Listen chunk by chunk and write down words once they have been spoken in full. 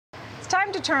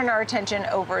time to turn our attention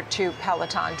over to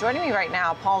Peloton. Joining me right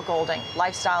now, Paul Golding,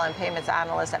 lifestyle and payments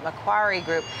analyst at Macquarie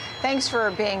Group. Thanks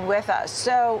for being with us.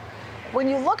 So when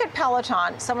you look at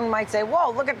Peloton, someone might say,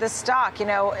 whoa, look at this stock. You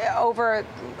know, over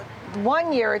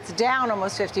 1 year, it's down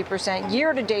almost 50%.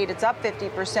 Year to date, it's up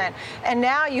 50%. And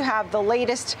now you have the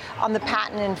latest on the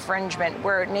patent infringement,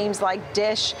 where names like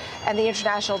Dish and the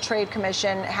International Trade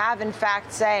Commission have, in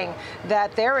fact, saying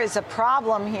that there is a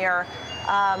problem here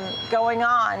going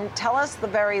on. Tell us the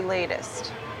very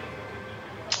latest.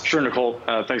 Sure, Nicole.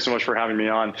 Thanks so much for having me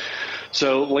on.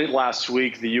 So late last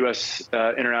week, the U.S.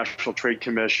 International Trade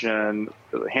Commission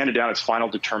handed down its final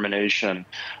determination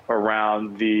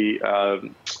around the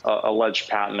alleged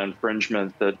patent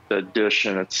infringement that Dish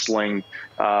and its Sling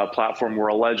platform were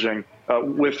alleging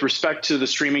with respect to the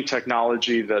streaming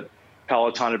technology that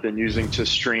Peloton had been using to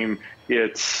stream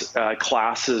its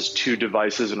classes to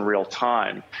devices in real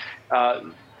time.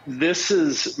 This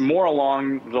is more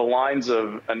along the lines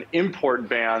of an import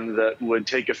ban that would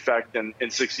take effect in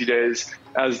 60 days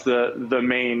as the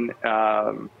main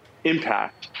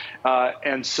impact.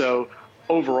 And so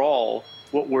overall,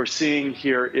 what we're seeing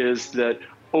here is that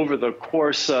over the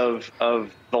course of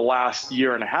the last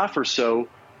year and a half or so,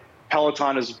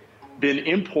 Peloton has been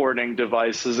importing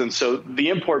devices, and so the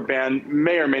import ban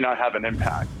may or may not have an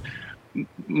impact.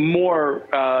 More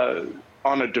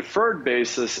on a deferred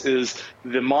basis is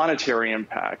the monetary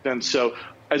impact. And so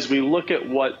as we look at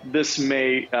what this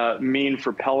may mean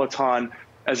for Peloton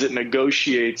as it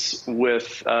negotiates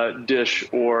with Dish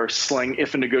or Sling,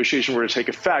 if a negotiation were to take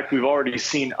effect, we've already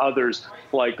seen others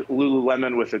like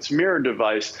Lululemon with its Mirror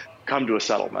device come to a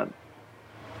settlement.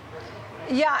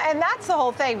 Yeah, and that's the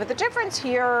whole thing. But the difference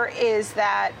here is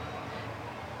that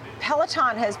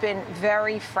Peloton has been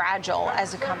very fragile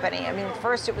as a company. I mean,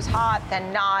 first it was hot,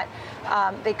 then not.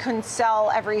 They couldn't sell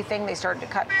everything. They started to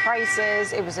cut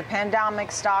prices. It was a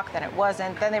pandemic stock, then it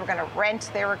wasn't. Then they were going to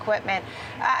rent their equipment.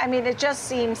 I mean, it just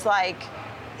seems like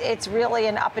it's really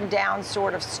an up and down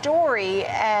sort of story.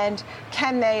 And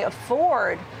can they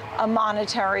afford a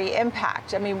monetary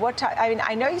impact? I mean,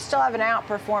 I know you still have an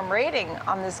outperform rating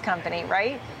on this company,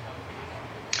 right?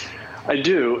 I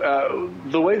do.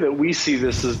 The way that we see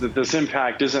this is that this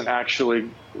impact isn't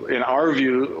actually, in our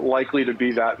view, likely to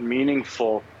be that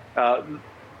meaningful.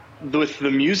 With the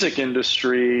music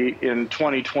industry in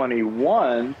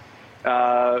 2021,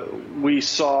 we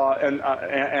saw,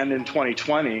 and in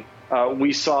 2020,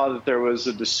 we saw that there was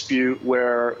a dispute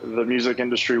where the music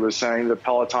industry was saying that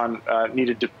Peloton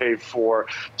needed to pay for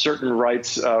certain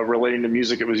rights relating to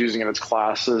music it was using in its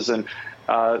classes. And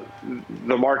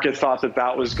the market thought that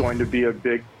that was going to be a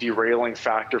big derailing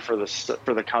factor for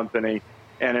the company.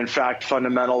 And in fact,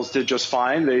 fundamentals did just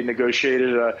fine. They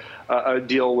negotiated a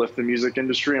deal with the music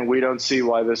industry, and we don't see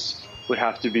why this would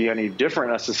have to be any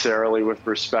different necessarily with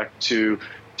respect to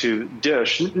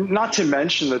Dish. Not to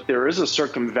mention that there is a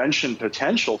circumvention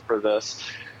potential for this.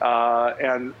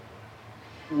 And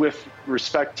with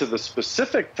respect to the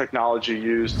specific technology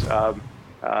used,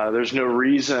 there's no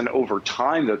reason over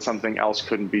time that something else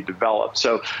couldn't be developed.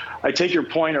 So I take your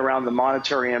point around the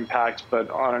monetary impact, but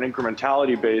on an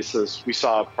incrementality basis, we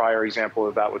saw a prior example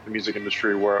of that with the music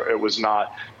industry where it was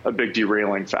not a big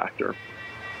derailing factor.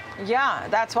 Yeah,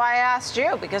 that's why I asked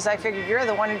you, because I figured you're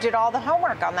the one who did all the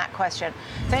homework on that question.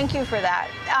 Thank you for that.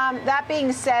 That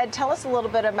being said, tell us a little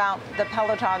bit about the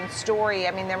Peloton story.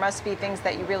 I mean, there must be things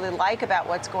that you really like about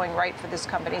what's going right for this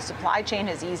company. Supply chain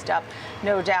has eased up,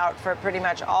 no doubt, for pretty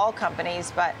much all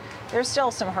companies, but there's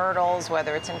still some hurdles,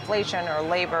 whether it's inflation or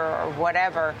labor or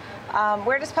whatever.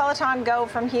 Where does Peloton go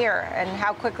from here, and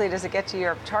how quickly does it get to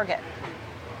your target?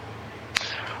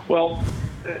 Well,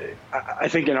 I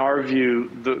think in our view,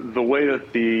 the way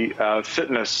that the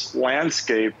fitness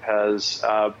landscape has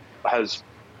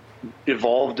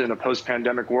evolved in a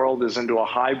post-pandemic world is into a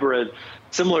hybrid,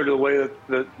 similar to the way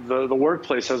that the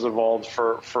workplace has evolved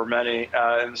for many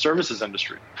in the services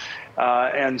industry.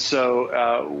 And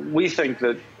so we think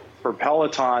that for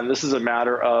Peloton, this is a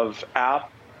matter of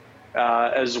app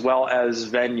as well as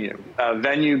venue.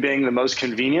 Venue being the most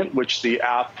convenient, which the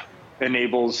app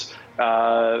enables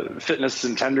fitness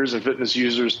intenders and fitness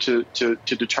users to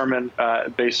determine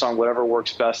based on whatever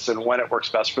works best and when it works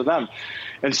best for them.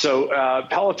 And so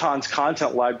Peloton's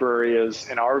content library is,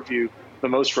 in our view, the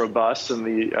most robust, and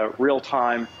the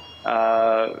real-time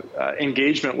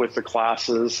engagement with the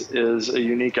classes is a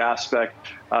unique aspect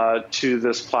to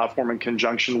this platform in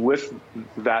conjunction with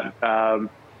that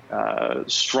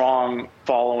strong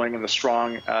following and the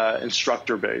strong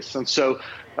instructor base. And so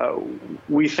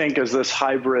we think as this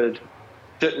hybrid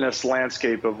fitness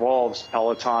landscape evolves,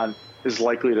 Peloton is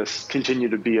likely to continue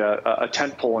to be a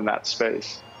tentpole in that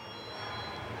space.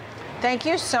 Thank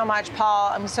you so much,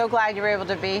 Paul. I'm so glad you were able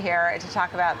to be here to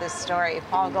talk about this story.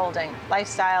 Paul Golding,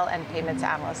 lifestyle and payments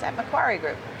analyst at Macquarie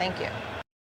Group. Thank you.